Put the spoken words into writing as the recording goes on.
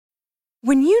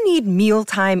When you need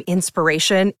mealtime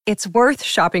inspiration, it's worth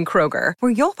shopping Kroger,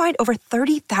 where you'll find over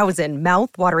 30,000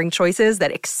 mouth-watering choices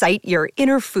that excite your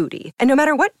inner foodie. And no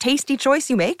matter what tasty choice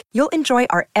you make, you'll enjoy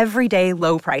our everyday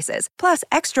low prices, plus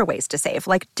extra ways to save,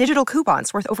 like digital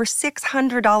coupons worth over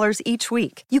 $600 each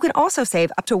week. You can also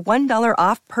save up to $1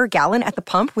 off per gallon at the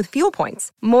pump with fuel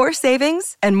points. More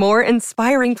savings and more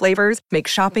inspiring flavors make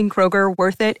shopping Kroger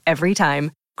worth it every time.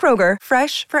 Kroger,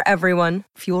 fresh for everyone.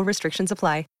 Fuel restrictions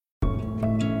apply.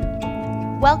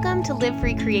 Welcome to Live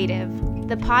Free Creative,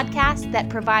 the podcast that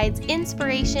provides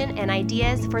inspiration and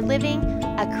ideas for living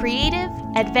a creative,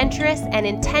 adventurous, and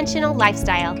intentional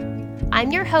lifestyle.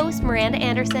 I'm your host, Miranda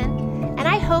Anderson, and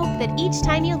I hope that each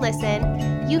time you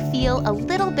listen, you feel a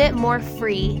little bit more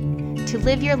free to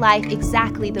live your life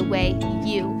exactly the way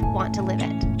you want to live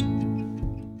it.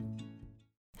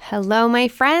 Hello, my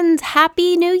friends.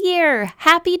 Happy New Year.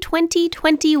 Happy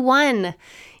 2021.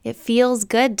 It feels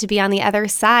good to be on the other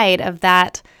side of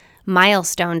that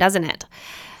milestone, doesn't it?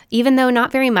 Even though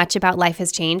not very much about life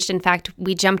has changed. In fact,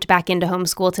 we jumped back into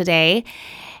homeschool today,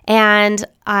 and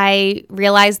I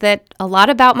realized that a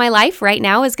lot about my life right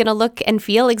now is going to look and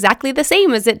feel exactly the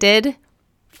same as it did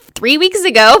 3 weeks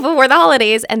ago before the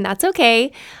holidays, and that's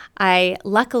okay. I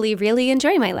luckily really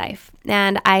enjoy my life,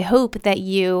 and I hope that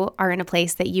you are in a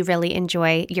place that you really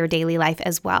enjoy your daily life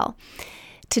as well.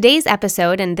 Today's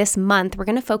episode and this month, we're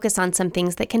going to focus on some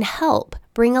things that can help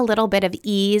bring a little bit of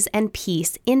ease and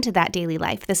peace into that daily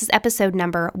life. This is episode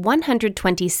number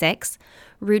 126,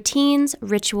 Routines,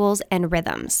 Rituals, and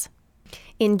Rhythms.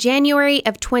 In January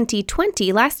of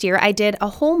 2020, last year, I did a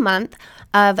whole month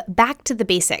of Back to the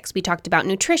Basics. We talked about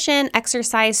nutrition,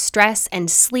 exercise, stress,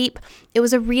 and sleep. It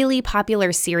was a really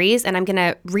popular series, and I'm going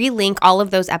to relink all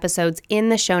of those episodes in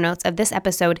the show notes of this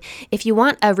episode if you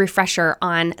want a refresher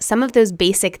on some of those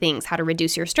basic things: how to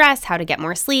reduce your stress, how to get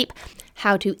more sleep,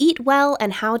 how to eat well,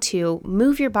 and how to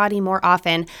move your body more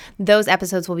often. Those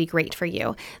episodes will be great for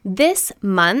you. This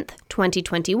month,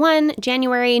 2021,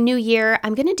 January, New Year,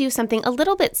 I'm going to do something a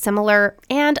little bit similar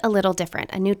and a little different,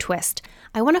 a new twist.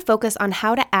 I want to focus on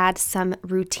how to add some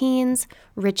routines,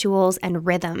 rituals, and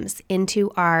rhythms into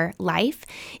our life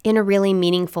in a really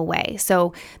meaningful way.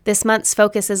 So this month's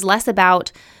focus is less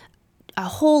about a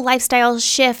whole lifestyle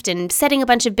shift and setting a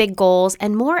bunch of big goals,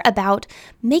 and more about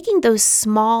making those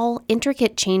small,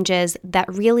 intricate changes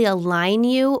that really align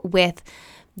you with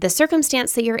the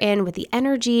circumstance that you're in, with the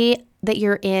energy that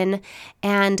you're in,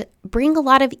 and bring a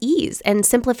lot of ease and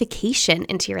simplification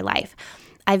into your life.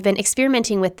 I've been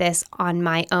experimenting with this on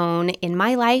my own in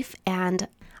my life, and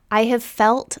I have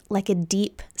felt like a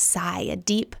deep sigh, a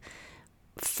deep,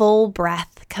 full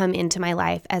breath come into my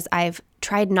life as I've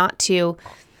tried not to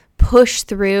push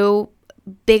through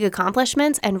big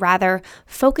accomplishments and rather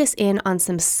focus in on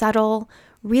some subtle,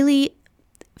 really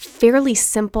fairly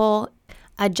simple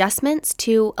adjustments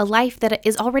to a life that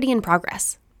is already in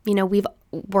progress. You know,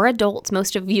 we're adults.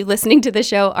 Most of you listening to the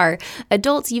show are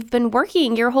adults. You've been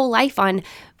working your whole life on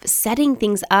setting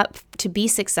things up to be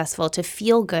successful, to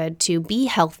feel good, to be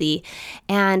healthy.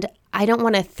 And I don't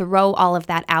want to throw all of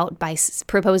that out by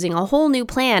proposing a whole new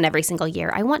plan every single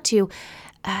year. I want to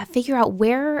figure out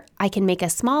where I can make a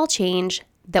small change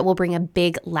that will bring a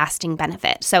big lasting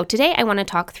benefit. So today I want to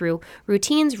talk through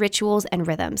routines, rituals, and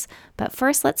rhythms. But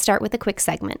first, let's start with a quick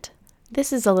segment.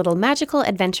 This is a little magical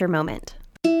adventure moment.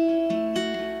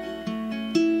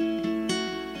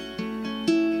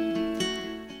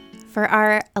 For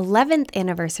our 11th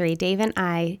anniversary, Dave and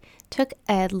I took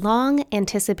a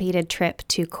long-anticipated trip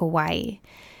to Kauai.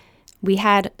 We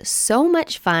had so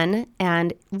much fun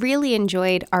and really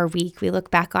enjoyed our week. We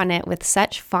look back on it with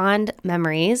such fond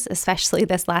memories, especially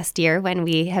this last year when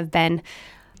we have been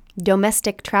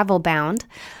domestic travel bound.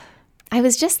 I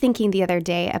was just thinking the other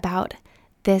day about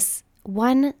this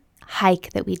one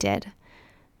hike that we did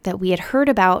that we had heard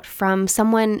about from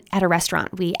someone at a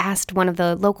restaurant. We asked one of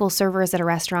the local servers at a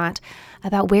restaurant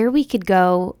about where we could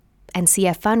go and see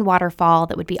a fun waterfall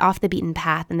that would be off the beaten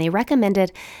path. And they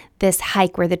recommended this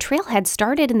hike where the trailhead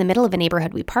started in the middle of a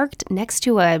neighborhood. We parked next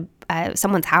to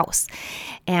someone's house,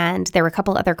 and there were a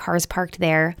couple other cars parked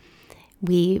there.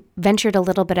 We ventured a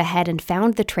little bit ahead and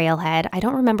found the trailhead. I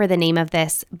don't remember the name of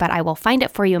this, but I will find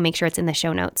it for you and make sure it's in the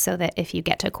show notes so that if you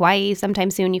get to Kauai sometime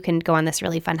soon, you can go on this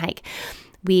really fun hike.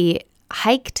 We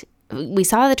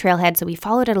saw the trailhead, so we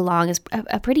followed it along. It's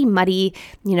a pretty muddy,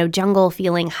 jungle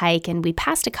feeling hike, and we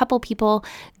passed a couple people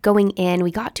going in. We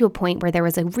got to a point where there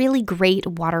was a really great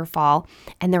waterfall,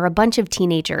 and there were a bunch of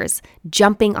teenagers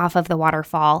jumping off of the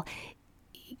waterfall,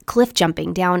 cliff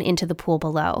jumping down into the pool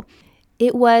below.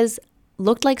 It was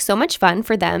looked like so much fun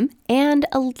for them and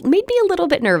made me a little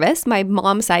bit nervous. My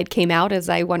mom's side came out as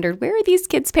I wondered, where are these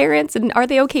kids' parents and are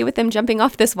they okay with them jumping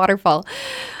off this waterfall?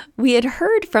 We had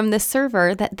heard from the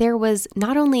server that there was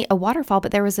not only a waterfall,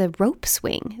 but there was a rope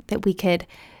swing that we could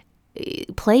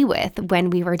play with when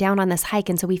we were down on this hike.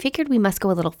 And so we figured we must go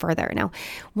a little further. Now,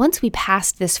 once we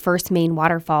passed this first main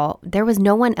waterfall, there was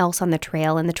no one else on the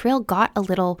trail, and the trail got a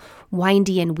little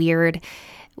windy and weird.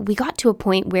 We got to a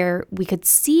point where we could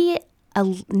see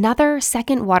another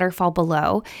second waterfall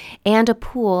below and a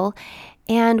pool,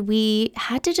 and we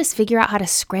had to just figure out how to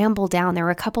scramble down. There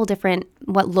were a couple different,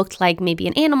 what looked like maybe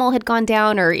an animal had gone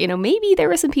down, or, maybe there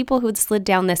were some people who had slid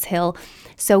down this hill.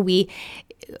 So we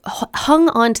hung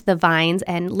onto the vines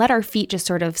and let our feet just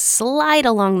sort of slide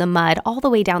along the mud all the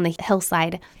way down the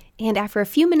hillside. And after a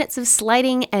few minutes of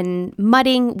sliding and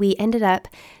mudding, we ended up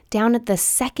down at the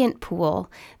second pool.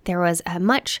 There was a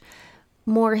much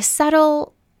more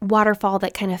subtle waterfall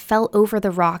that kind of fell over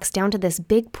the rocks down to this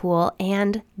big pool,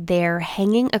 and there,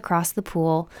 hanging across the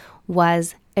pool,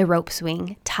 was a rope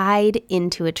swing tied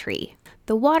into a tree.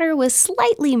 The water was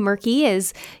slightly murky,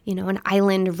 as, an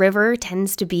island river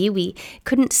tends to be. We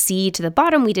couldn't see to the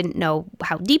bottom. We didn't know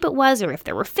how deep it was or if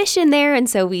there were fish in there. And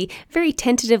so we very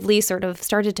tentatively sort of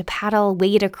started to paddle,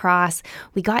 wade across.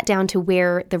 We got down to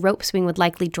where the rope swing would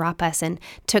likely drop us and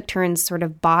took turns sort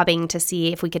of bobbing to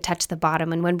see if we could touch the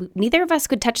bottom. And when neither of us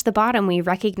could touch the bottom, we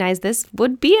recognized this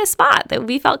would be a spot that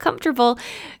we felt comfortable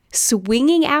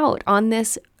swinging out on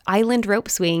this island rope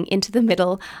swing into the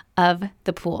middle of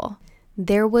the pool.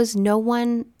 There was no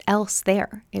one else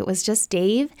there. It was just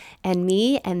Dave and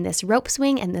me and this rope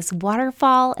swing and this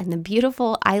waterfall and the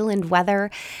beautiful island weather.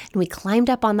 And we climbed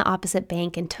up on the opposite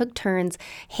bank and took turns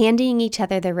handing each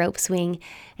other the rope swing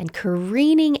and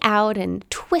careening out and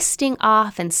twisting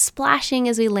off and splashing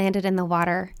as we landed in the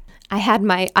water. I had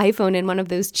my iPhone in one of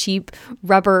those cheap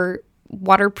rubber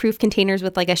waterproof containers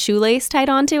with like a shoelace tied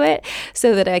onto it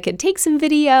so that I could take some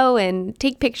video and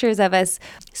take pictures of us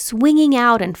swinging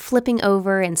out and flipping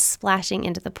over and splashing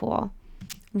into the pool.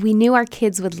 We knew our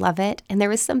kids would love it, and there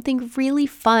was something really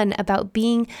fun about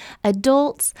being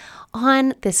adults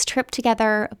on this trip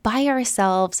together by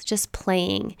ourselves, just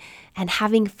playing and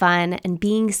having fun and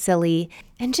being silly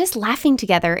and just laughing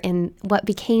together in what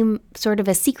became sort of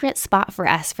a secret spot for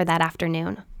us for that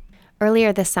afternoon.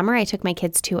 Earlier this summer, I took my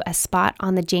kids to a spot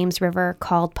on the James River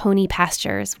called Pony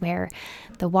Pastures, where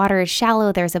the water is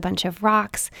shallow, there's a bunch of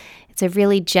rocks, it's a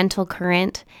really gentle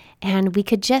current, and we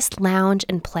could just lounge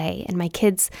and play. And my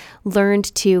kids learned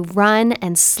to run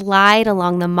and slide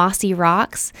along the mossy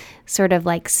rocks, sort of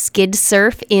like skid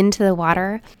surf into the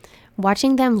water.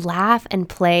 Watching them laugh and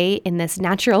play in this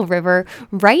natural river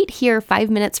right here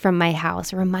 5 minutes from my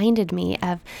house reminded me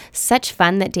of such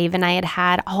fun that Dave and I had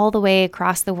had all the way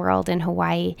across the world in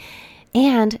Hawaii.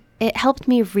 And it helped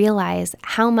me realize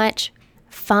how much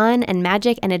fun and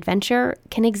magic and adventure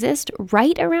can exist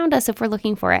right around us if we're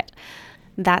looking for it.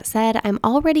 That said, I'm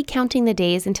already counting the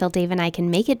days until Dave and I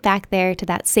can make it back there to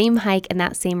that same hike and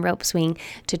that same rope swing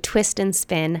to twist and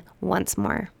spin once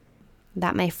more.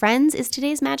 That, my friends, is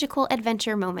today's magical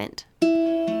adventure moment.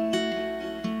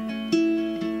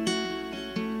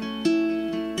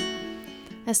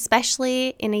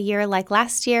 Especially in a year like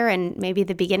last year and maybe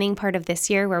the beginning part of this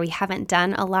year where we haven't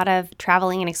done a lot of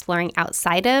traveling and exploring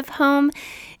outside of home,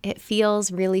 it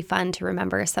feels really fun to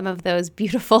remember some of those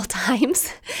beautiful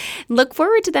times. Look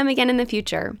forward to them again in the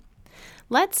future.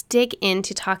 Let's dig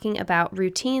into talking about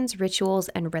routines, rituals,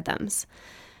 and rhythms.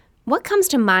 What comes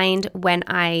to mind when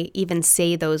I even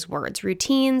say those words,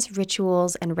 routines,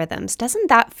 rituals, and rhythms? Doesn't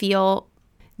that feel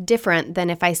different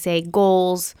than if I say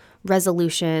goals,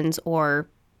 resolutions, or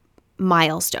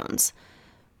milestones?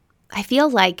 I feel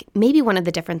like maybe one of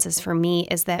the differences for me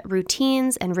is that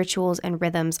routines and rituals and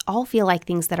rhythms all feel like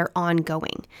things that are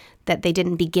ongoing, that they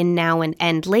didn't begin now and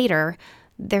end later.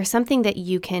 There's something that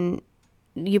you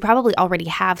probably already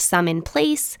have some in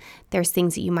place. There's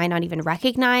things that you might not even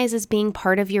recognize as being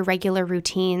part of your regular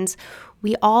routines.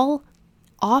 We all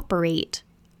operate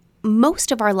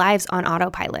most of our lives on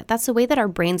autopilot. That's the way that our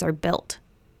brains are built.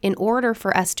 In order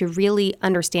for us to really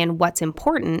understand what's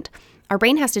important, our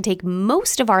brain has to take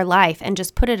most of our life and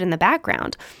just put it in the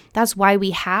background. That's why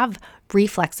we have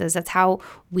reflexes. That's how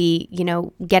we,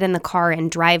 get in the car and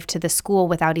drive to the school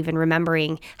without even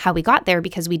remembering how we got there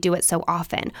because we do it so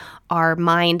often. Our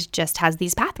mind just has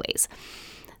these pathways.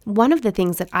 One of the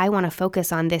things that I want to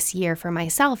focus on this year for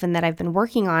myself and that I've been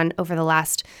working on over the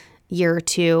last year or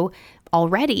two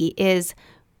already is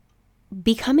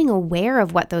becoming aware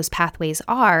of what those pathways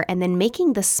are and then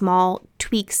making the small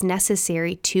tweaks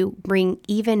necessary to bring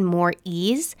even more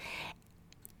ease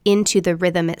into the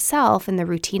rhythm itself and the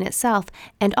routine itself,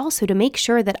 and also to make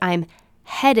sure that I'm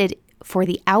headed for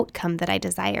the outcome that I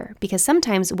desire. Because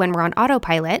sometimes when we're on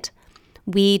autopilot,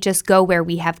 we just go where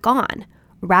we have gone,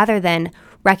 rather than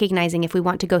recognizing if we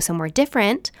want to go somewhere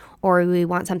different or we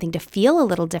want something to feel a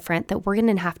little different, that we're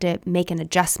going to have to make an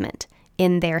adjustment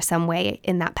in there some way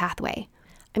in that pathway.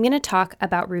 I'm going to talk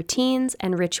about routines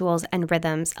and rituals and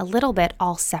rhythms a little bit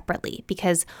all separately,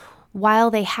 because while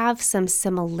they have some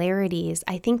similarities,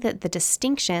 I think that the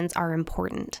distinctions are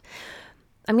important.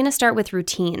 I'm going to start with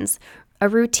routines. A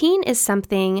routine is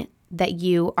something that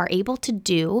you are able to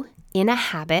do in a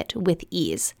habit with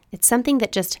ease. It's something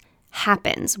that just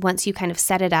happens. Once you kind of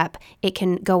set it up, it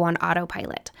can go on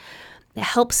autopilot. It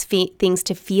helps things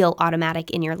to feel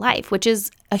automatic in your life, which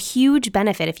is a huge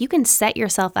benefit. If you can set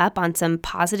yourself up on some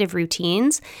positive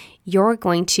routines, you're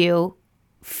going to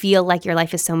feel like your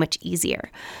life is so much easier.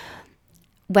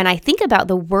 When I think about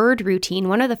the word routine,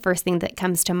 one of the first things that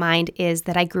comes to mind is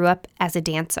that I grew up as a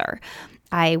dancer.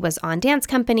 I was on dance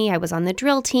company, I was on the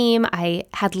drill team, I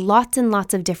had lots and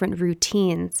lots of different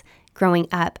routines growing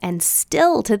up, and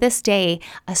still to this day,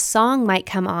 a song might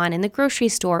come on in the grocery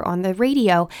store, on the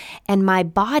radio, and my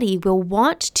body will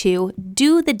want to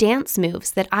do the dance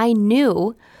moves that I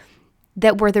knew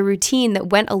that were the routine that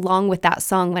went along with that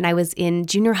song when I was in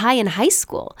junior high and high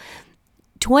school.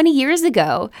 20 years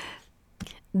ago,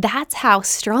 that's how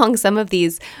strong some of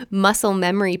these muscle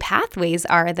memory pathways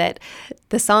are, that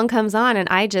the song comes on and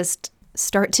I just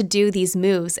start to do these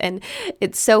moves. And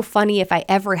it's so funny if I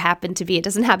ever happen to be, it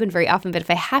doesn't happen very often, but if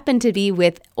I happen to be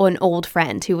with an old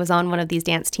friend who was on one of these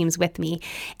dance teams with me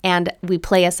and we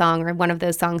play a song or one of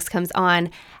those songs comes on,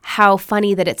 how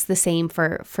funny that it's the same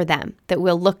for them, that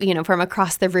we'll look, from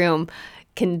across the room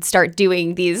can start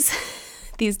doing these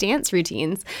dance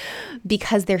routines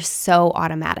because they're so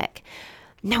automatic.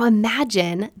 Now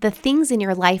imagine the things in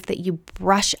your life that you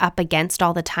brush up against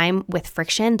all the time with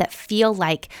friction that feel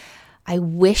like, I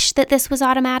wish that this was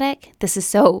automatic. This is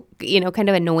so, kind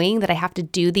of annoying that I have to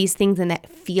do these things and that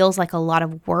feels like a lot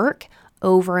of work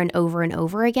over and over and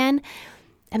over again.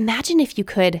 Imagine if you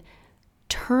could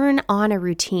turn on a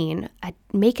routine,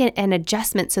 make an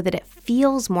adjustment so that it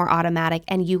feels more automatic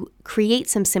and you create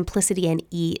some simplicity and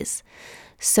ease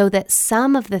so that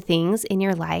some of the things in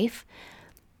your life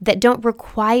that don't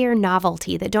require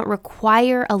novelty, that don't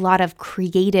require a lot of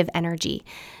creative energy,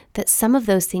 that some of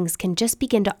those things can just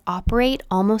begin to operate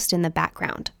almost in the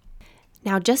background.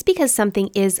 Now, just because something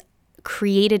is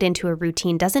created into a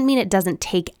routine doesn't mean it doesn't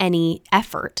take any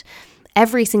effort.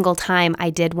 Every single time I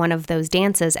did one of those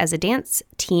dances as a dance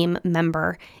team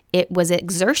member, it was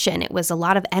exertion. It was a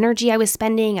lot of energy I was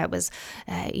spending. I was,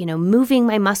 moving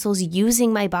my muscles,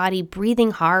 using my body,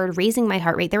 breathing hard, raising my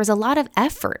heart rate. There was a lot of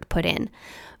effort put in.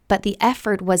 But the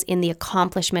effort was in the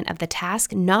accomplishment of the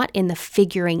task, not in the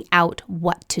figuring out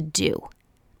what to do.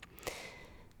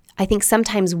 I think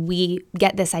sometimes we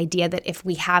get this idea that if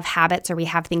we have habits or we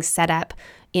have things set up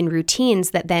in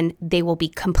routines, that then they will be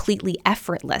completely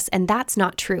effortless. And that's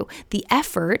not true. The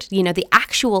effort, the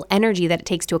actual energy that it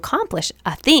takes to accomplish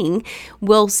a thing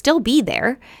will still be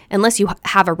there unless you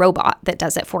have a robot that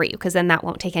does it for you, because then that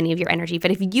won't take any of your energy.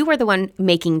 But if you are the one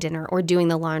making dinner or doing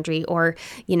the laundry or,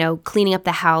 cleaning up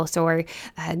the house or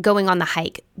going on the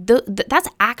hike, that's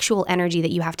actual energy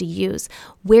that you have to use.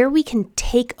 Where we can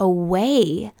take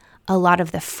away a lot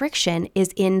of the friction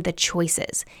is in the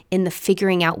choices, in the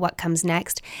figuring out what comes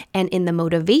next, and in the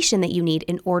motivation that you need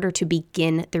in order to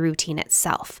begin the routine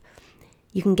itself.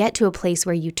 You can get to a place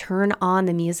where you turn on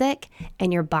the music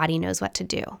and your body knows what to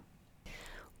do.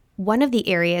 One of the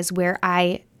areas where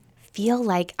I feel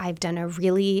like I'm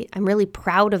really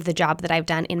proud of the job that I've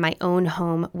done in my own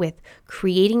home with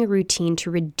creating a routine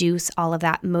to reduce all of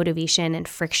that motivation and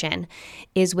friction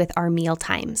is with our meal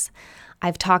times.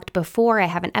 I've talked before, I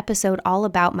have an episode all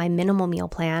about my minimal meal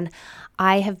plan.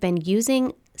 I have been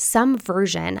using some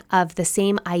version of the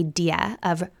same idea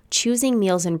of choosing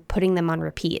meals and putting them on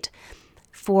repeat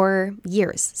for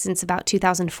years, since about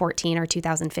 2014 or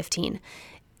 2015.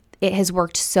 It has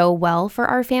worked so well for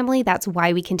our family. That's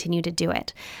why we continue to do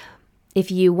it. If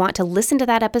you want to listen to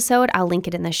that episode, I'll link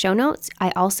it in the show notes.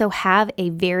 I also have a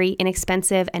very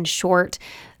inexpensive and short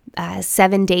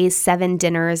 7 days, 7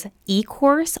 dinners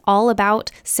e-course all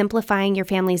about simplifying your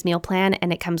family's meal plan,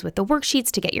 and it comes with the worksheets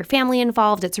to get your family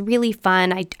involved. It's really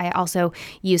fun. I also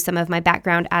use some of my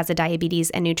background as a diabetes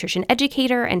and nutrition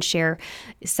educator and share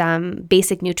some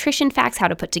basic nutrition facts, how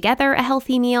to put together a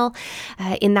healthy meal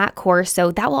in that course.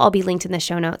 So that will all be linked in the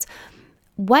show notes.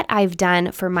 What I've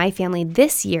done for my family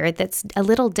this year that's a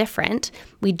little different,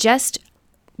 we just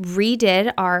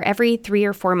redid every 3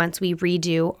 or 4 months, we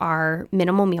redo our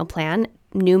minimal meal plan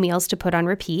new meals to put on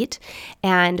repeat.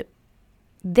 And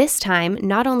this time,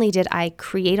 not only did I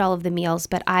create all of the meals,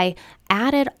 but I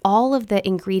added all of the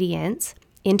ingredients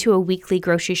into a weekly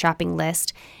grocery shopping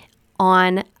list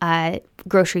on a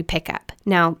grocery pickup.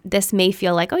 Now, this may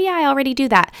feel like, oh yeah, I already do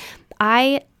that.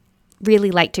 I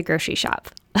really like to grocery shop.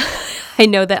 I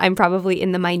know that I'm probably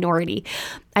in the minority.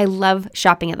 I love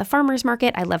shopping at the farmer's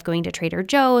market. I love going to Trader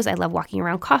Joe's. I love walking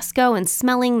around Costco and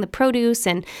smelling the produce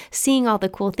and seeing all the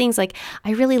cool things. Like,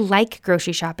 I really like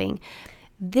grocery shopping.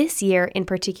 This year in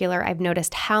particular, I've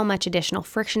noticed how much additional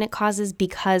friction it causes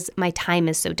because my time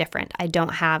is so different. I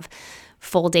don't have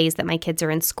full days that my kids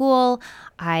are in school.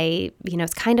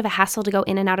 It's kind of a hassle to go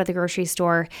in and out of the grocery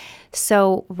store.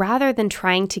 So rather than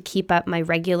trying to keep up my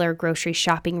regular grocery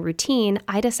shopping routine,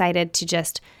 I decided to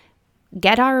just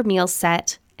get our meals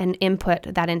set and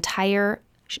input that entire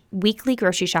weekly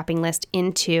grocery shopping list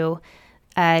into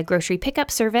a grocery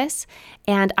pickup service,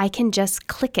 and I can just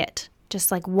click it. Just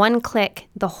like one click,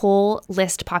 the whole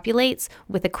list populates.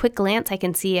 With a quick glance, I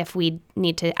can see if we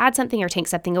need to add something or take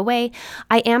something away.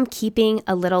 I am keeping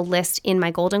a little list in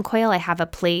my Golden Coil. I have a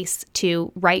place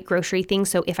to write grocery things,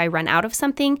 so if I run out of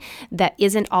something that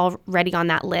isn't already on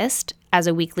that list as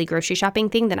a weekly grocery shopping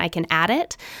thing, then I can add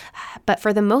it. But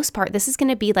for the most part, this is going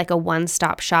to be like a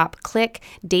one-stop shop. Click.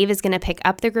 Dave is going to pick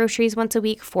up the groceries once a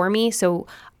week for me. So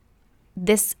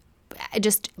this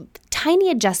just tiny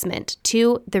adjustment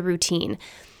to the routine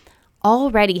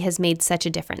already has made such a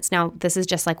difference. Now, this is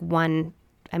just like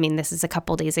this is a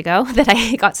couple days ago that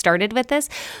I got started with this.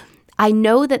 I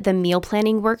know that the meal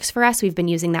planning works for us. We've been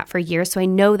using that for years. So I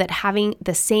know that having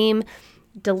the same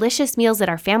delicious meals that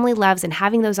our family loves and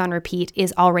having those on repeat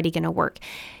is already going to work.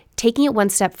 Taking it one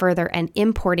step further and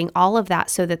importing all of that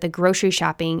so that the grocery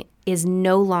shopping is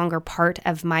no longer part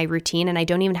of my routine and I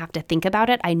don't even have to think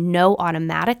about it. I know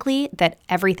automatically that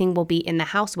everything will be in the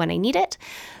house when I need it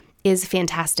is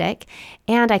fantastic.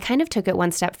 And I kind of took it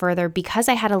one step further because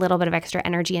I had a little bit of extra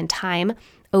energy and time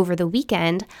over the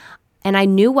weekend and I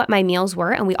knew what my meals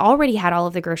were and we already had all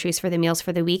of the groceries for the meals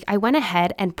for the week. I went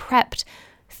ahead and prepped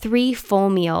 3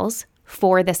 full meals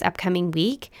for this upcoming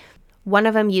week. One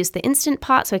of them used the Instant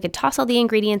Pot so I could toss all the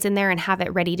ingredients in there and have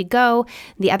it ready to go.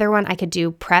 The other one, I could do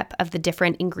prep of the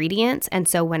different ingredients. And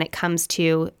so when it comes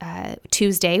to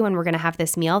Tuesday, when we're going to have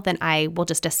this meal, then I will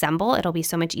just assemble. It'll be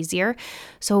so much easier.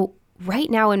 So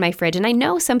right now in my fridge, and I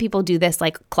know some people do this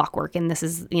like clockwork, and this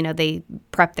is, they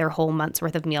prep their whole month's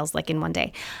worth of meals like in one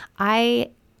day. I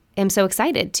am so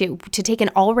excited to take an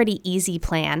already easy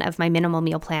plan of my minimal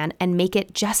meal plan and make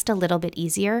it just a little bit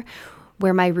easier,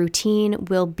 where my routine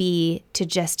will be to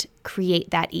just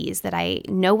create that ease, that I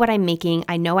know what I'm making,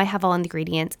 I know I have all the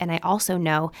ingredients, and I also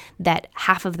know that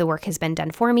half of the work has been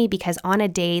done for me because on a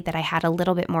day that I had a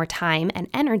little bit more time and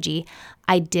energy,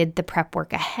 I did the prep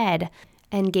work ahead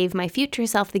and gave my future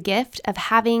self the gift of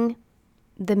having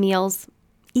the meals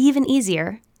even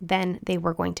easier than they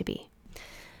were going to be.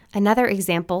 Another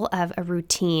example of a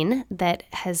routine that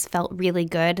has felt really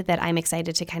good that I'm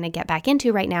excited to kind of get back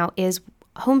into right now is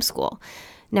homeschool.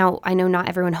 Now, I know not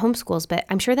everyone homeschools, but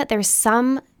I'm sure that there's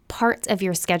some parts of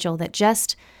your schedule that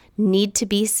just need to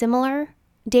be similar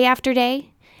day after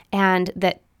day, and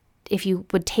that if you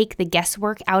would take the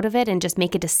guesswork out of it and just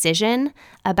make a decision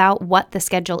about what the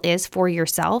schedule is for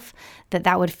yourself,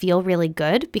 that would feel really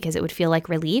good because it would feel like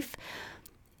relief.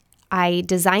 I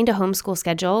designed a homeschool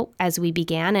schedule as we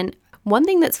began, and one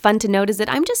thing that's fun to note is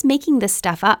that I'm just making this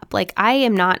stuff up. Like, I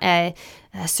am not a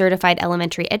certified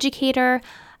elementary educator.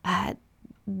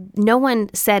 No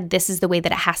one said this is the way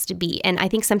that it has to be. And I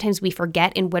think sometimes we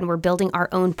forget when we're building our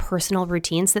own personal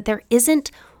routines that there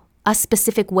isn't a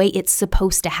specific way it's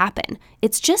supposed to happen.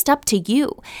 It's just up to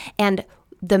you. And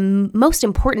the most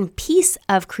important piece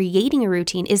of creating a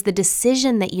routine is the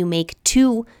decision that you make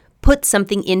to put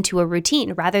something into a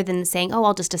routine rather than saying, oh,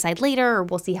 I'll just decide later or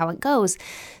we'll see how it goes.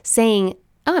 Saying,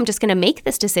 oh, I'm just going to make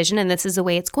this decision and this is the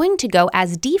way it's going to go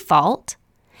as default.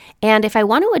 And if I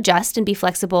want to adjust and be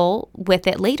flexible with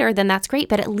it later, then that's great.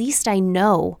 But at least I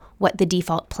know what the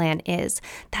default plan is.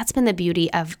 That's been the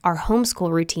beauty of our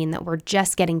homeschool routine that we're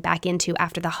just getting back into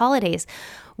after the holidays.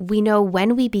 We know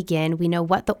when we begin, we know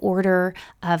what the order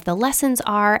of the lessons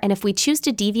are, and if we choose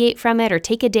to deviate from it or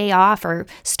take a day off or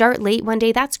start late one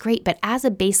day, that's great. But as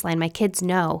a baseline, my kids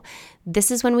know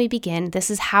this is when we begin, this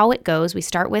is how it goes. We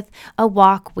start with a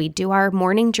walk, we do our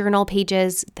morning journal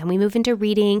pages, then we move into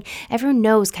reading. Everyone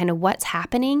knows kind of what's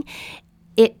happening.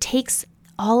 It takes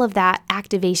all of that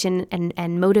activation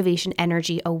and motivation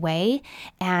energy away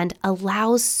and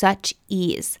allows such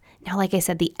ease. Now, like I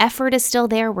said, the effort is still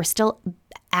there. We're still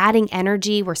adding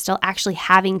energy. We're still actually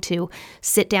having to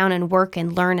sit down and work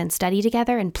and learn and study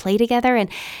together and play together. And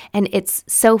it's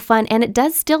so fun. And it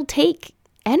does still take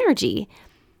energy.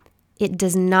 It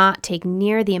does not take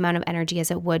near the amount of energy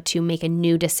as it would to make a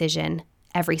new decision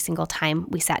every single time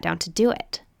we sat down to do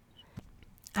it.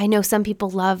 I know some people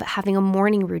love having a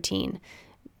morning routine.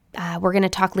 We're going to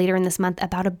talk later in this month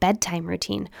about a bedtime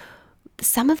routine.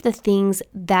 Some of the things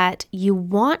that you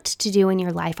want to do in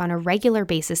your life on a regular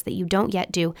basis that you don't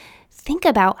yet do, think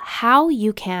about how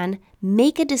you can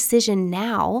make a decision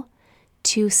now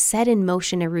to set in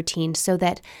motion a routine so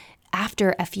that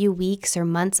after a few weeks or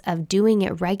months of doing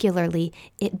it regularly,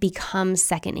 it becomes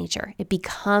second nature. It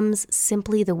becomes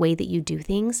simply the way that you do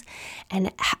things.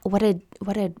 And what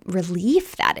a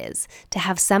relief that is to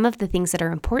have some of the things that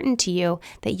are important to you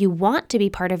that you want to be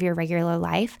part of your regular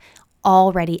life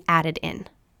already added in.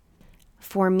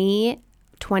 For me,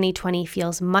 2020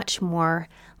 feels much more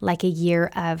like a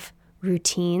year of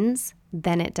routines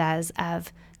than it does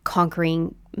of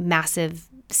conquering massive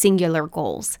singular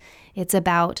goals. It's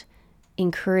about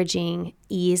encouraging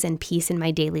ease and peace in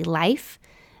my daily life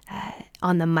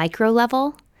on the micro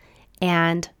level.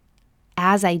 And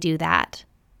as I do that,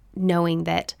 knowing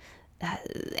that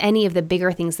any of the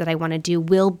bigger things that I want to do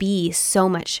will be so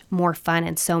much more fun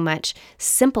and so much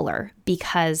simpler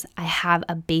because I have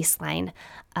a baseline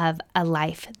of a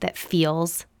life that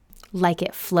feels like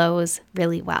it flows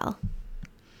really well.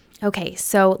 Okay,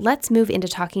 so let's move into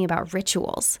talking about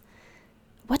rituals.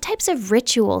 What types of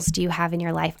rituals do you have in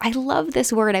your life? I love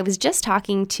this word. I was just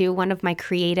talking to one of my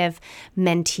creative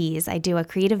mentees. I do a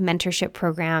creative mentorship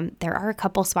program. There are a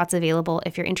couple spots available.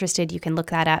 If you're interested, you can look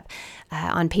that up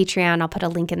on Patreon. I'll put a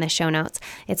link in the show notes.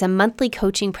 It's a monthly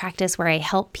coaching practice where I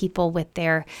help people with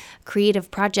their creative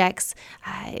projects.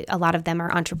 A lot of them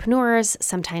are entrepreneurs.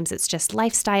 Sometimes it's just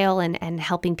lifestyle and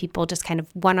helping people just kind of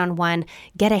one-on-one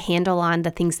get a handle on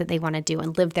the things that they want to do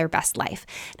and live their best life.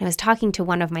 And I was talking to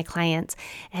one of my clients,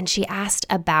 and she asked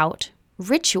about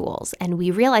rituals. And we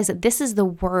realized that this is the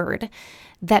word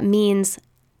that means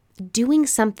doing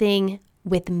something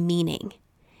with meaning.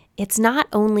 It's not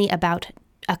only about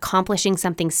accomplishing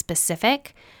something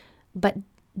specific, but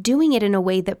doing it in a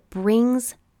way that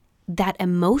brings that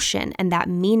emotion and that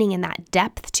meaning and that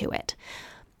depth to it.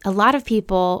 A lot of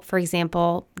people, for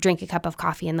example, drink a cup of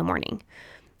coffee in the morning.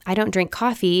 I don't drink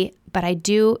coffee, but I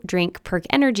do drink Perk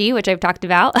Energy, which I've talked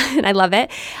about, and I love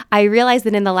it. I realized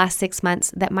that in the last 6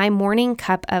 months that my morning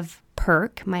cup of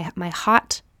Perk, my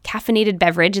hot caffeinated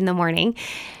beverage in the morning,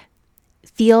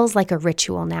 feels like a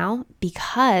ritual now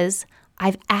because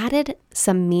I've added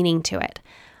some meaning to it.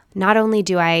 Not only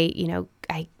do I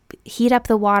heat up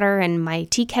the water and my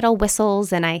tea kettle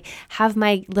whistles and I have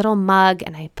my little mug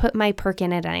and I put my Perk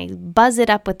in it and I buzz it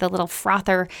up with the little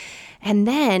frother, and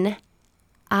then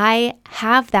I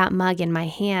have that mug in my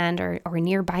hand or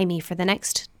nearby me for the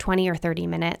next 20 or 30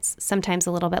 minutes, sometimes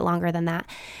a little bit longer than that.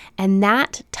 And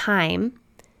that time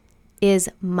is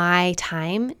my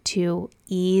time to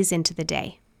ease into the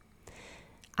day.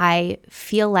 I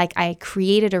feel like I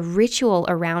created a ritual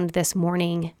around this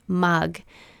morning mug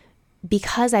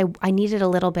because I needed a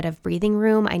little bit of breathing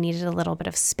room. I needed a little bit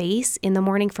of space in the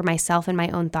morning for myself and my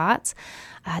own thoughts.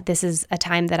 This is a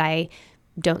time that I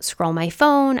don't scroll my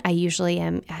phone. I usually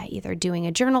am either doing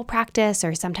a journal practice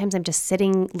or sometimes I'm just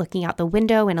sitting looking out the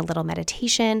window in a little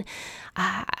meditation.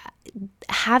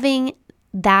 Having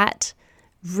that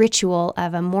ritual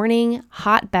of a morning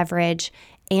hot beverage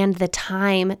and the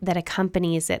time that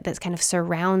accompanies it, that kind of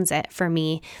surrounds it for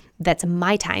me, that's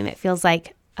my time. It feels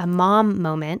like a mom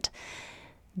moment.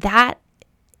 That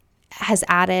has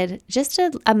added just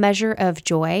a measure of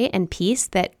joy and peace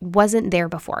that wasn't there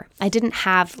before. I didn't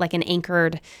have like an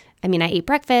anchored, I ate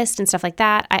breakfast and stuff like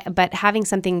that, but having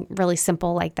something really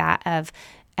simple like that of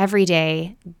every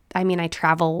day, I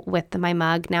travel with my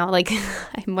mug now, like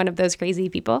I'm one of those crazy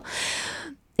people.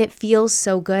 It feels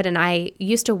so good. And I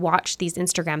used to watch these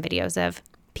Instagram videos of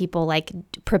people like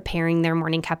preparing their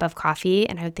morning cup of coffee.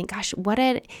 And I would think, gosh, what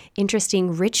an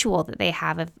interesting ritual that they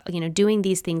have of, doing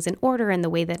these things in order and the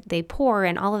way that they pour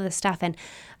and all of this stuff. And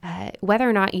whether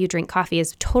or not you drink coffee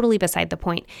is totally beside the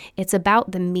point. It's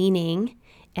about the meaning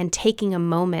and taking a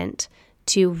moment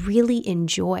to really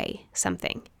enjoy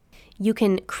something. You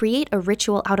can create a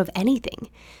ritual out of anything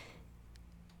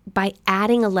by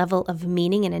adding a level of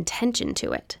meaning and intention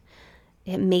to it.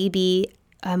 It may be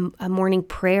a morning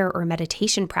prayer or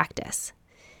meditation practice.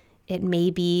 It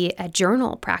may be a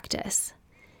journal practice.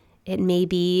 It may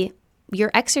be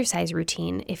your exercise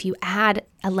routine. If you add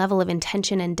a level of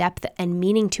intention and depth and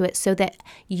meaning to it so that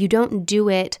you don't do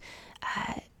it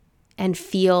and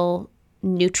feel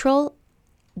neutral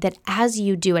that as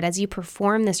you do it, as you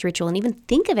perform this ritual and even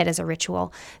think of it as a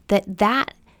ritual,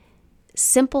 that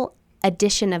simple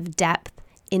addition of depth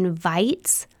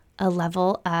invites a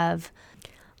level of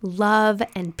love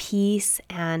and peace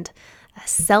and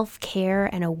self-care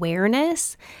and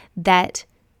awareness that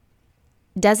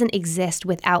doesn't exist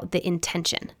without the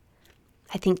intention.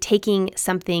 I think taking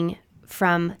something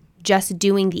from just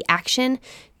doing the action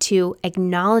to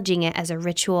acknowledging it as a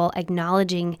ritual,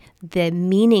 acknowledging the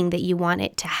meaning that you want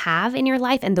it to have in your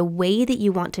life and the way that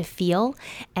you want to feel,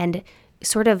 and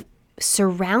sort of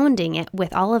surrounding it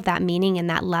with all of that meaning and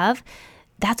that love,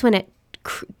 that's when it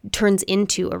turns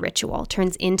into a ritual,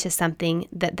 turns into something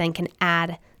that then can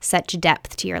add such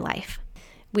depth to your life.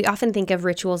 We often think of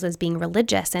rituals as being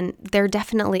religious, and they're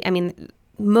definitely,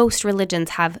 most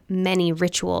religions have many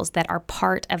rituals that are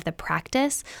part of the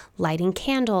practice, lighting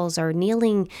candles or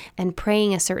kneeling and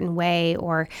praying a certain way,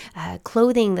 or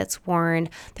clothing that's worn.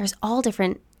 There's all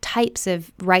different types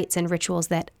of rites and rituals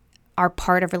that are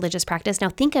part of religious practice. Now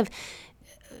think of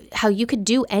how you could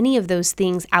do any of those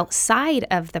things outside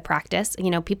of the practice.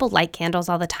 People light candles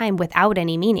all the time without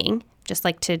any meaning, just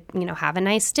like to, have a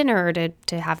nice dinner, or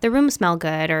to have the room smell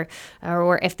good,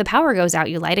 or if the power goes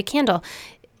out, you light a candle.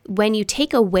 When you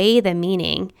take away the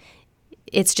meaning,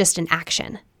 it's just an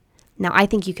action. Now, I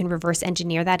think you can reverse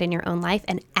engineer that in your own life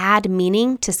and add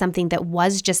meaning to something that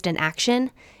was just an action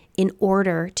in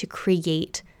order to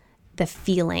create the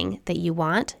feeling that you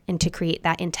want and to create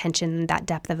that intention, that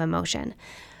depth of emotion.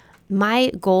 My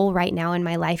goal right now in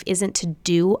my life isn't to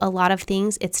do a lot of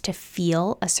things, it's to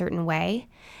feel a certain way.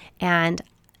 And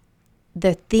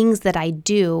the things that I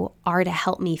do are to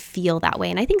help me feel that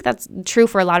way. And I think that's true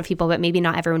for a lot of people, but maybe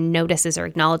not everyone notices or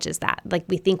acknowledges that. Like,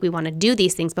 we think we want to do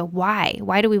these things, but why?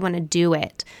 Why do we want to do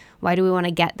it? Why do we want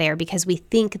to get there? Because we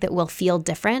think that we'll feel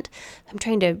different. I'm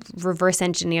trying to reverse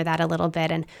engineer that a little bit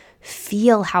and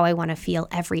feel how I want to feel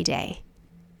every day,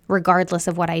 regardless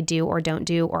of what I do or don't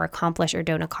do or accomplish or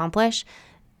don't accomplish.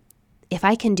 If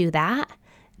I can do that,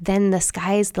 then the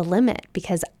sky's the limit,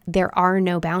 because there are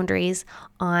no boundaries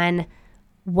on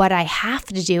what I have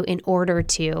to do in order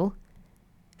to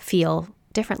feel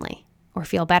differently or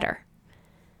feel better.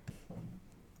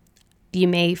 You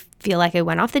may feel like I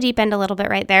went off the deep end a little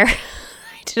bit right there.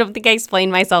 I don't think I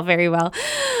explained myself very well.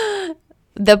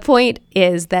 The point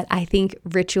is that I think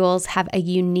rituals have a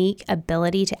unique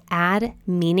ability to add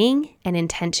meaning and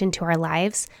intention to our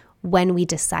lives when we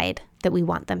decide that we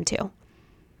want them to.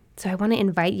 So I want to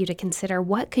invite you to consider,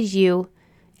 what could you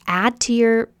add to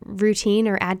your routine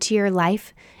or add to your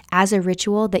life as a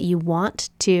ritual that you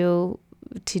want to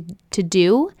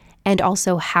do, and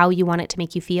also how you want it to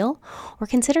make you feel? Or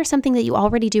consider something that you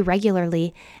already do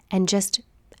regularly and just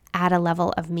add a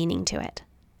level of meaning to it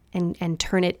and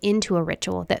turn it into a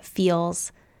ritual that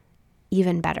feels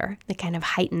even better, that kind of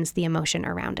heightens the emotion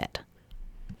around it.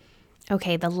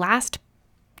 Okay, the last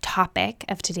topic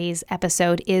of today's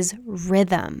episode is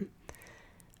rhythm.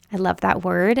 I love that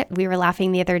word. We were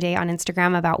laughing the other day on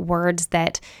Instagram about words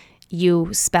that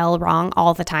you spell wrong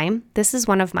all the time. This is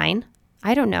one of mine.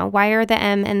 I don't know. Why are the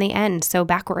M and the N so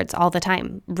backwards all the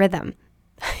time? Rhythm.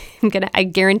 I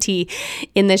guarantee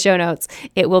in the show notes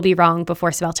it will be wrong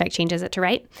before spell check changes it to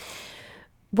right.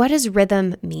 What does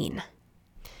rhythm mean?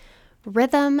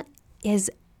 Rhythm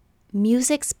is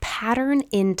music's pattern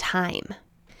in time.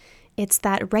 It's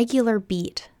that regular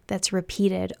beat that's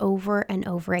repeated over and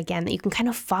over again that you can kind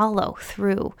of follow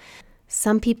through.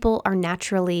 Some people are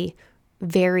naturally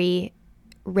very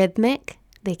rhythmic.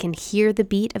 They can hear the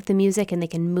beat of the music and they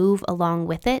can move along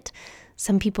with it.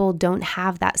 Some people don't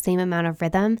have that same amount of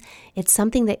rhythm. It's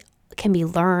something that can be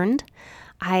learned.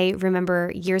 I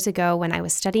remember years ago when I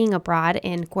was studying abroad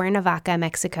in Cuernavaca,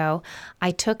 Mexico, I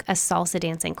took a salsa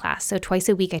dancing class. So twice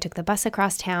a week I took the bus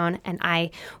across town and I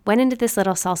went into this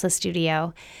little salsa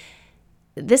studio.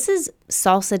 This is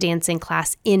salsa dancing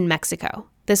class in Mexico.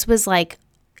 This was like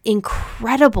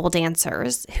incredible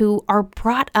dancers who are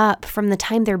brought up from the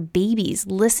time they're babies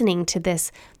listening to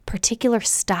this particular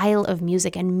style of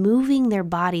music and moving their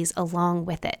bodies along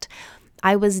with it.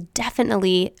 I was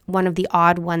definitely one of the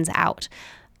odd ones out.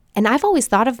 And I've always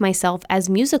thought of myself as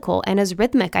musical and as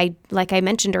rhythmic. Like I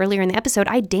mentioned earlier in the episode,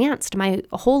 I danced my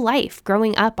whole life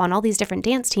growing up on all these different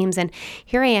dance teams. And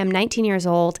here I am, 19 years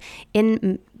old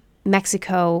in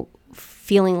Mexico,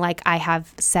 feeling like I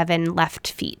have 7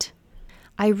 left feet.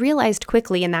 I realized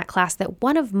quickly in that class that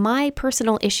one of my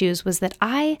personal issues was that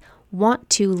I want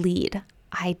to lead.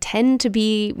 I tend to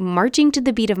be marching to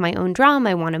the beat of my own drum.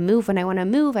 I want to move when I want to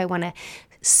move. I want to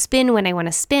spin when I want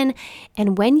to spin.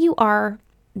 And when you are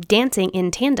dancing in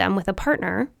tandem with a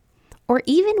partner, or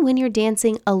even when you're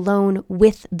dancing alone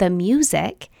with the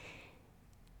music,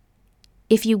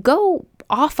 if you go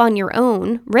off on your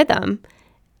own rhythm,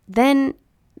 then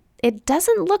it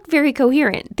doesn't look very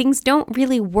coherent. Things don't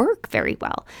really work very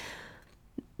well.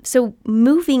 So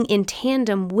moving in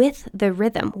tandem with the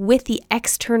rhythm, with the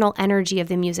external energy of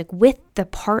the music, with the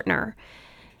partner,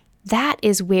 that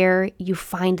is where you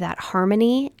find that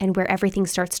harmony and where everything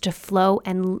starts to flow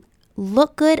and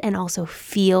look good and also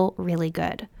feel really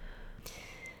good.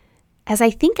 As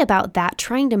I think about that,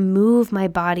 trying to move my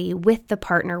body with the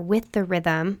partner, with the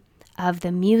rhythm of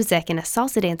the music in a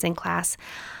salsa dancing class,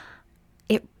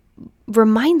 it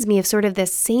reminds me of sort of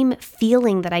this same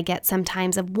feeling that I get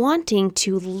sometimes of wanting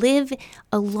to live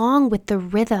along with the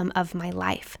rhythm of my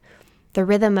life, the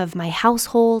rhythm of my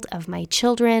household, of my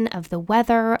children, of the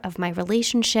weather, of my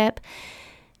relationship.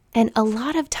 And a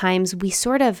lot of times we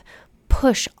sort of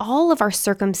push all of our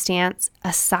circumstance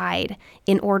aside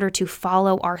in order to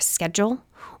follow our schedule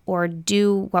or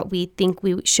do what we think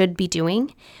we should be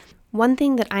doing. One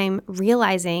thing that I'm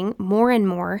realizing more and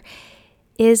more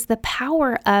is the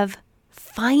power of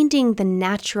finding the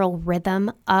natural rhythm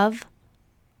of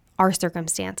our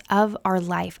circumstance, of our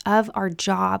life, of our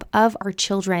job, of our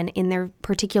children in their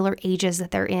particular ages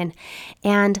that they're in,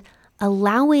 and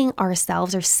allowing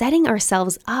ourselves or setting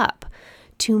ourselves up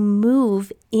to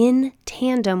move in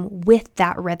tandem with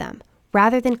that rhythm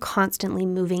rather than constantly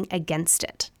moving against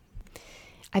it.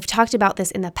 I've talked about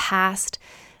this in the past,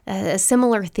 a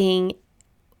similar thing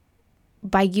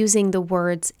by using the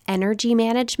words energy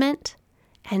management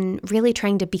and really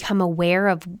trying to become aware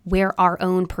of where our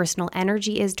own personal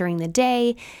energy is during the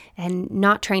day and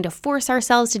not trying to force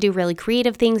ourselves to do really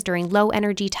creative things during low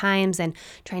energy times and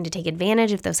trying to take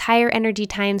advantage of those higher energy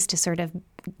times to sort of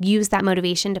use that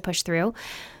motivation to push through.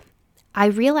 I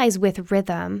realize with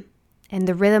rhythm and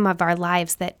the rhythm of our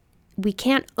lives that we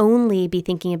can't only be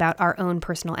thinking about our own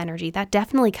personal energy. That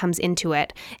definitely comes into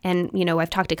it. And, I've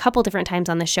talked a couple different times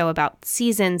on the show about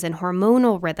seasons and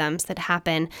hormonal rhythms that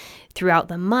happen throughout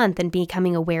the month and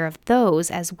becoming aware of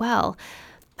those as well.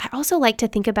 I also like to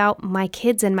think about my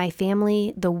kids and my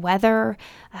family, the weather,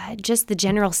 just the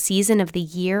general season of the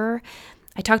year.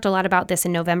 I talked a lot about this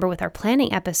in November with our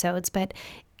planning episodes, but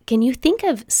can you think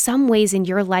of some ways in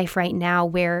your life right now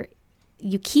where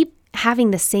you keep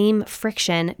having the same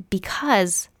friction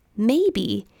because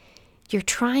maybe you're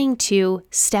trying to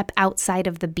step outside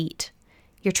of the beat.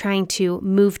 You're trying to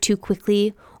move too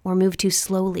quickly or move too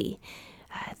slowly.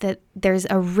 That there's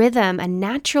a rhythm, a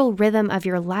natural rhythm of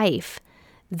your life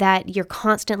that you're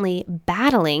constantly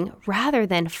battling rather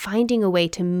than finding a way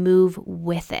to move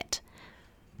with it.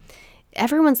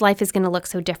 Everyone's life is going to look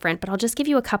so different, but I'll just give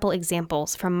you a couple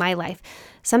examples from my life.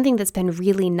 Something that's been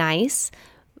really nice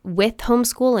with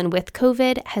homeschool and with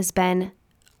COVID has been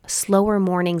slower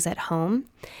mornings at home.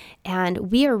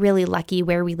 And we are really lucky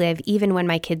where we live. Even when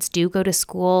my kids do go to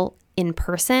school in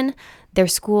person, their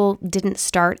school didn't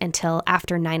start until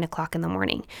after 9 o'clock in the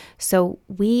morning. So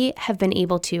we have been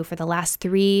able to, for the last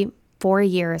 3-4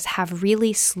 years, have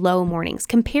really slow mornings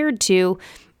compared to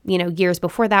years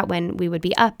before that when we would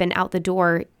be up and out the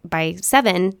door by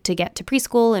 7 to get to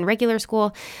preschool and regular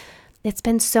school. It's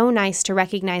been so nice to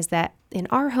recognize that in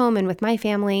our home and with my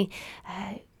family,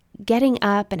 getting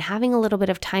up and having a little bit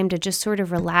of time to just sort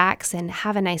of relax and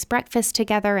have a nice breakfast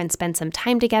together and spend some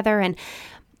time together and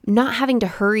not having to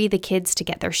hurry the kids to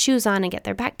get their shoes on and get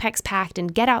their backpacks packed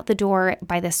and get out the door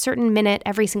by this certain minute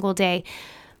every single day,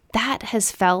 that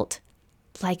has felt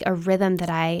like a rhythm that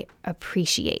I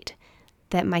appreciate.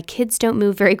 That my kids don't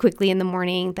move very quickly in the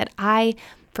morning, that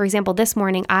for example, this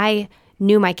morning, I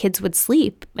knew my kids would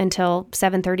sleep until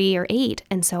 7:30 or 8.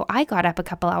 And so I got up a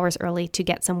couple hours early to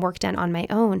get some work done on my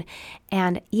own.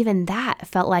 And even that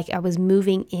felt like I was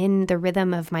moving in the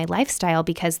rhythm of my lifestyle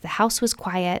because the house was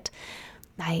quiet.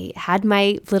 I had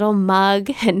my little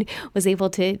mug and was able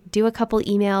to do a couple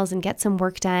emails and get some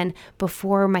work done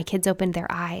before my kids opened their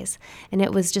eyes. And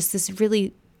it was just a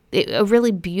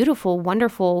really beautiful,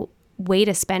 wonderful way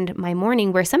to spend my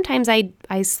morning where sometimes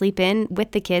I sleep in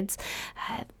with the kids,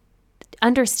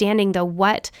 understanding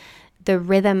what the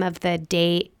rhythm of the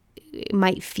day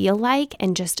might feel like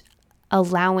and just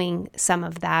allowing some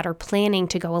of that or planning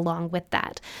to go along with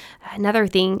that. Another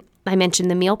thing, I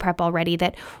mentioned the meal prep already,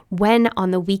 that when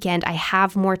on the weekend I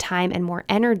have more time and more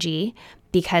energy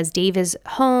because Dave is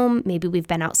home, maybe we've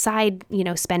been outside,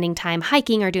 spending time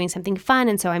hiking or doing something fun.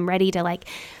 And so I'm ready to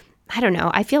I don't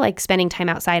know, I feel like spending time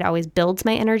outside always builds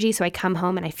my energy. So I come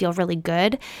home and I feel really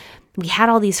good. We had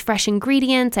all these fresh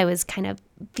ingredients. I was kind of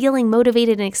feeling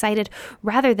motivated and excited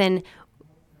rather than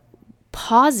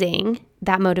pausing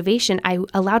that motivation, I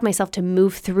allowed myself to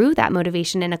move through that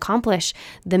motivation and accomplish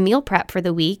the meal prep for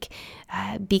the week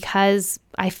because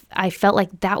I felt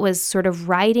like that was sort of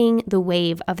riding the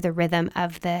wave of the rhythm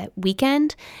of the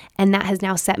weekend. And that has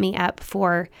now set me up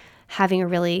for having a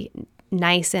really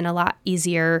nice and a lot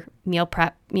easier meal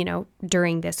prep,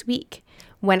 during this week.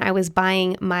 When I was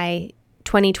buying my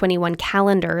 2021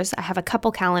 calendars, I have a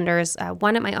couple calendars.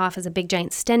 One at my office is a big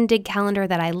giant Stendig calendar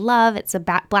that I love. It's a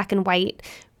black and white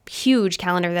huge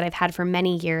calendar that I've had for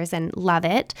many years and love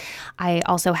it. I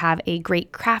also have a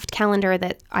great craft calendar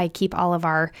that I keep all of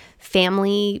our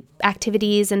family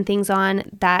activities and things on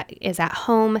that is at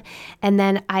home. And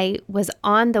then I was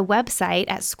on the website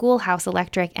at Schoolhouse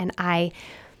Electric and I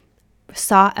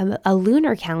saw a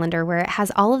lunar calendar where it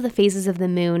has all of the phases of the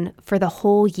moon for the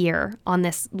whole year on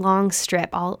this long strip.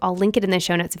 I'll link it in the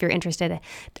show notes if you're interested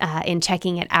in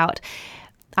checking it out.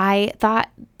 I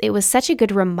thought it was such a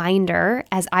good reminder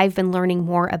as I've been learning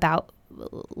more about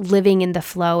living in the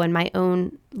flow and my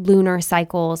own lunar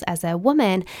cycles as a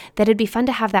woman that it'd be fun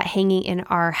to have that hanging in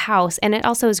our house. And it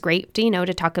also is great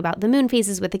to talk about the moon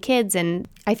phases with the kids. And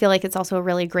I feel like it's also a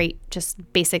really great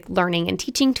just basic learning and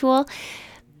teaching tool.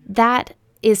 That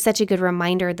is such a good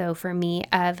reminder, though, for me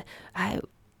of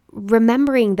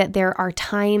remembering that there are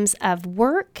times of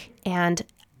work and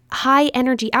high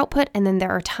energy output, and then there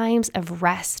are times of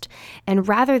rest. And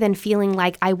rather than feeling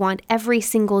like I want every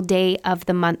single day of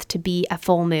the month to be a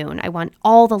full moon, I want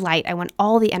all the light, I want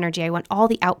all the energy, I want all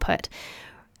the output,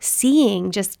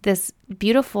 seeing just this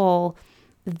beautiful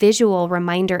visual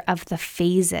reminder of the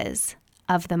phases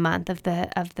of the month, of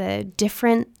the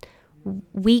different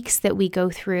weeks that we go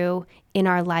through in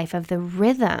our life, of the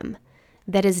rhythm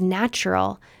that is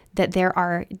natural, that there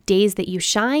are days that you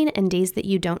shine and days that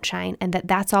you don't shine, and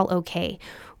that's all okay.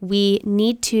 We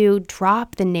need to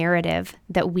drop the narrative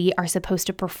that we are supposed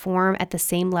to perform at the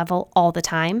same level all the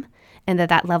time, and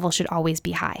that level should always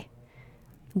be high.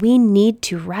 We need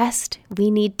to rest.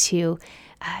 We need to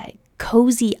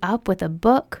cozy up with a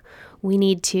book. We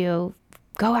need to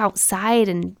go outside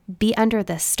and be under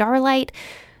the starlight.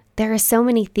 There are so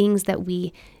many things that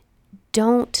we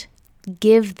don't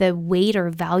give the weight or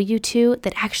value to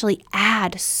that actually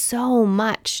add so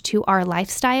much to our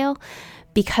lifestyle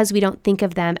because we don't think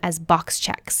of them as box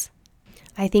checks.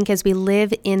 I think as we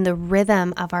live in the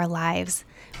rhythm of our lives,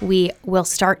 we will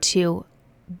start to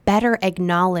better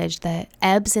acknowledge the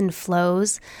ebbs and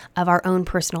flows of our own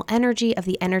personal energy, of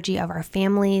the energy of our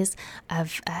families,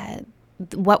 of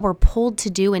what we're pulled to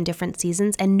do in different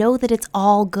seasons, and know that it's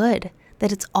all good,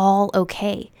 that it's all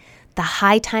okay. The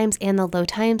high times and the low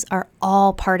times are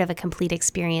all part of a complete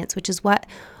experience, which is what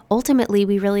ultimately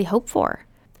we really hope for.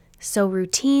 So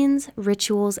routines,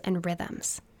 rituals, and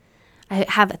rhythms. I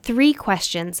have 3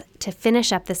 questions to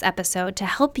finish up this episode to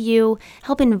help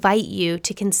invite you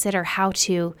to consider how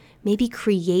to maybe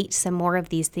create some more of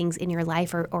these things in your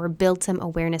life or build some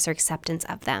awareness or acceptance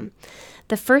of them.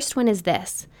 The first one is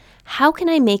this: how can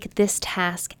I make this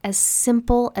task as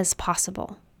simple as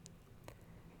possible?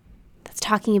 That's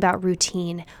talking about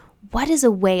routine. What is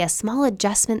a small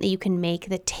adjustment that you can make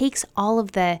that takes all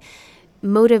of the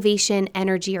motivation,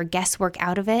 energy, or guesswork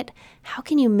out of it? How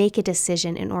can you make a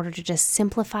decision in order to just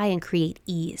simplify and create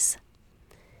ease?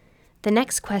 The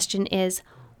next question is,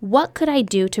 what could I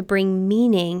do to bring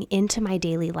meaning into my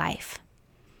daily life?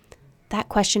 That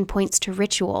question points to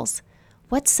rituals.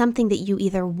 What's something that you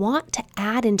either want to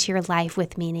add into your life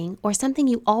with meaning or something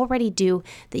you already do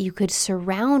that you could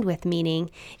surround with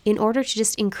meaning in order to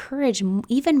just encourage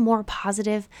even more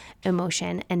positive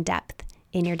emotion and depth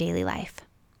in your daily life?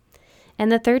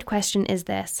 And the third question is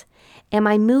this: am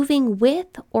I moving with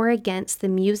or against the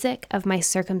music of my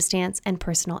circumstance and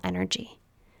personal energy?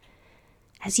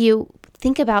 As you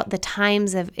think about the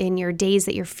times in your days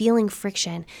that you're feeling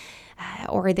friction,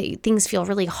 or that things feel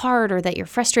really hard, or that you're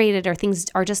frustrated, or things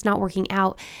are just not working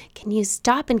out, can you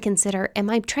stop and consider, am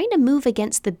I trying to move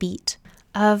against the beat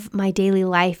of my daily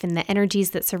life and the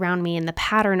energies that surround me and the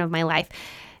pattern of my life?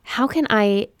 How can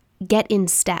I get in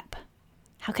step?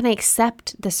 How can I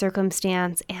accept the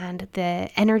circumstance and the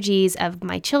energies of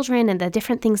my children and the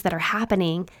different things that are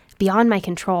happening beyond my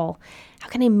control? How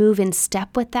can I move in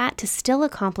step with that to still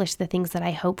accomplish the things that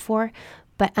I hope for,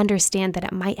 but understand that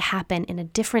it might happen in a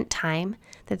different time,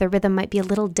 that the rhythm might be a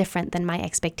little different than my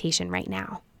expectation right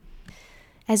now?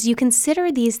 As you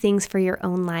consider these things for your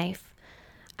own life,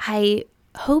 I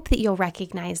hope that you'll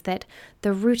recognize that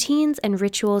the routines and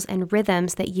rituals and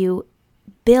rhythms that you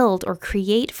build or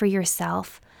create for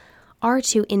yourself are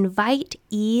to invite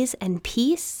ease and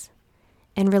peace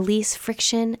and release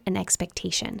friction and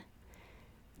expectation.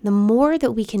 The more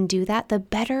that we can do that, the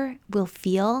better we'll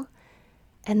feel,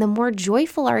 and the more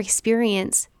joyful our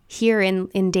experience here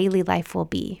in daily life will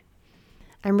be.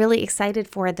 I'm really excited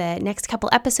for the next couple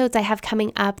episodes I have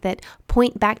coming up that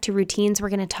point back to routines. We're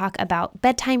going to talk about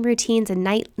bedtime routines and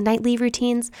nightly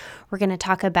routines. We're going to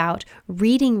talk about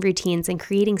reading routines and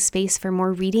creating space for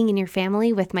more reading in your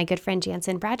family with my good friend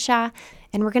Jansen Bradshaw.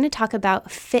 And we're going to talk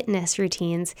about fitness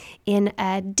routines in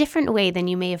a different way than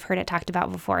you may have heard it talked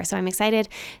about before. So I'm excited.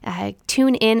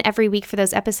 Tune in every week for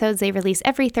those episodes. They release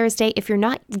every Thursday. If you're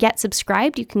not yet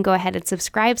subscribed, you can go ahead and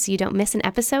subscribe so you don't miss an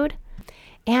episode.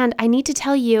 And I need to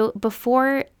tell you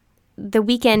before the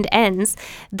weekend ends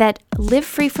that Live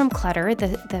Free from Clutter,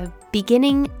 the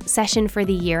beginning session for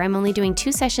the year, I'm only doing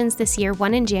 2 sessions this year,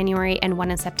 one in January and one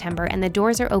in September, and the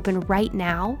doors are open right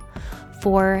now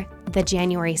for the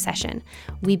January session.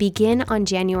 We begin on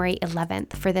January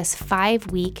 11th for this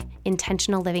 5-week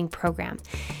intentional living program.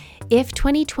 If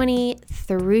 2020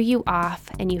 threw you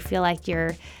off and you feel like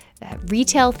you're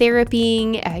retail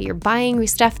therapying, you're buying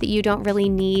stuff that you don't really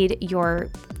need, your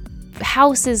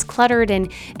house is cluttered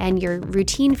and your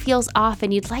routine feels off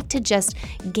and you'd like to just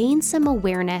gain some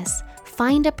awareness,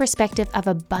 find a perspective of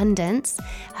abundance,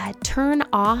 turn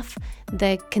off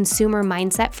the consumer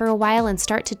mindset for a while and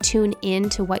start to tune in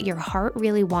to what your heart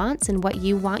really wants and what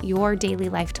you want your daily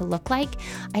life to look like,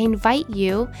 I invite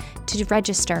you to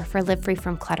register for Live Free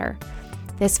from Clutter.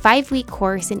 This 5-week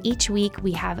course, and each week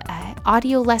we have an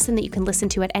audio lesson that you can listen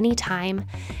to at any time.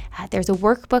 There's a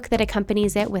workbook that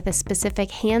accompanies it with a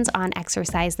specific hands-on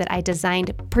exercise that I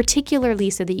designed particularly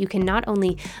so that you can not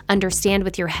only understand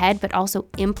with your head, but also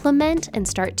implement and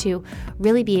start to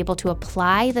really be able to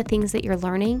apply the things that you're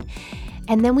learning.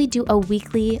 And then we do a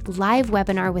weekly live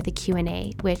webinar with a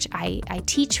Q&A, which I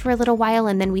teach for a little while,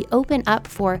 and then we open up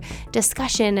for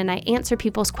discussion and I answer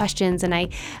people's questions and I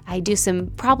do some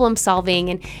problem solving,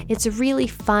 and it's a really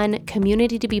fun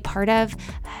community to be part of.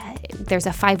 There's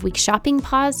a 5-week shopping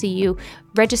pause, so you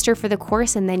register for the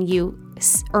course and then you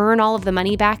earn all of the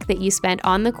money back that you spent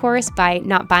on the course by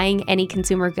not buying any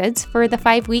consumer goods for the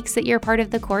 5 weeks that you're part of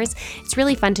the course. It's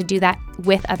really fun to do that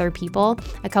with other people.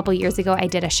 A couple years ago, I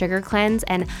did a sugar cleanse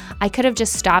and I could have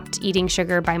just stopped eating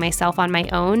sugar by myself on my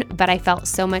own, but I felt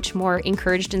so much more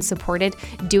encouraged and supported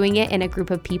doing it in a group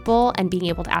of people and being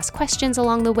able to ask questions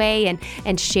along the way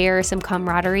and share some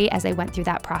camaraderie as I went through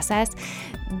that process.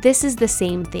 This is the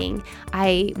same thing.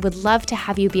 I would love to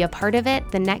have you be a part of it.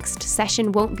 The next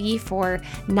session won't be for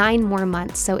 9 more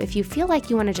months. So if you feel like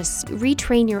you want to just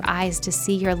retrain your eyes to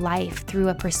see your life through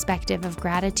a perspective of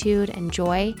gratitude and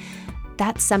joy,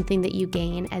 that's something that you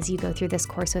gain as you go through this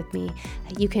course with me.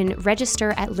 You can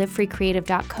register at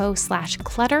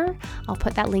livefreecreative.co/clutter. I'll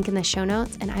put that link in the show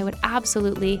notes, and I would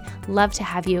absolutely love to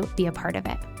have you be a part of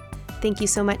it. Thank you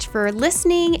so much for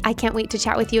listening. I can't wait to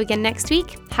chat with you again next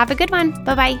week. Have a good one.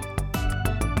 Bye-bye.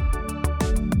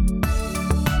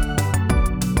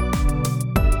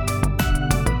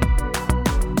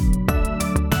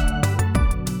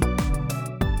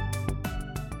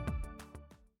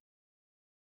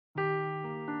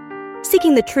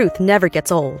 Seeking the truth never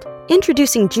gets old.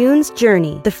 Introducing June's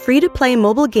Journey, the free-to-play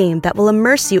mobile game that will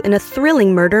immerse you in a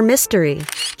thrilling murder mystery.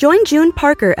 Join June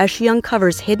Parker as she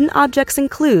uncovers hidden objects and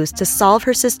clues to solve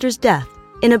her sister's death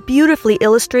in a beautifully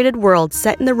illustrated world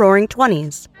set in the Roaring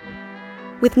 20s.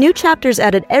 With new chapters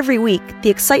added every week, the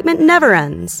excitement never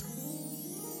ends.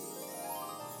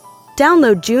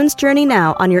 Download June's Journey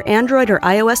now on your Android or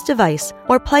iOS device,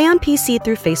 or play on PC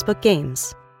through Facebook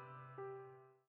Games.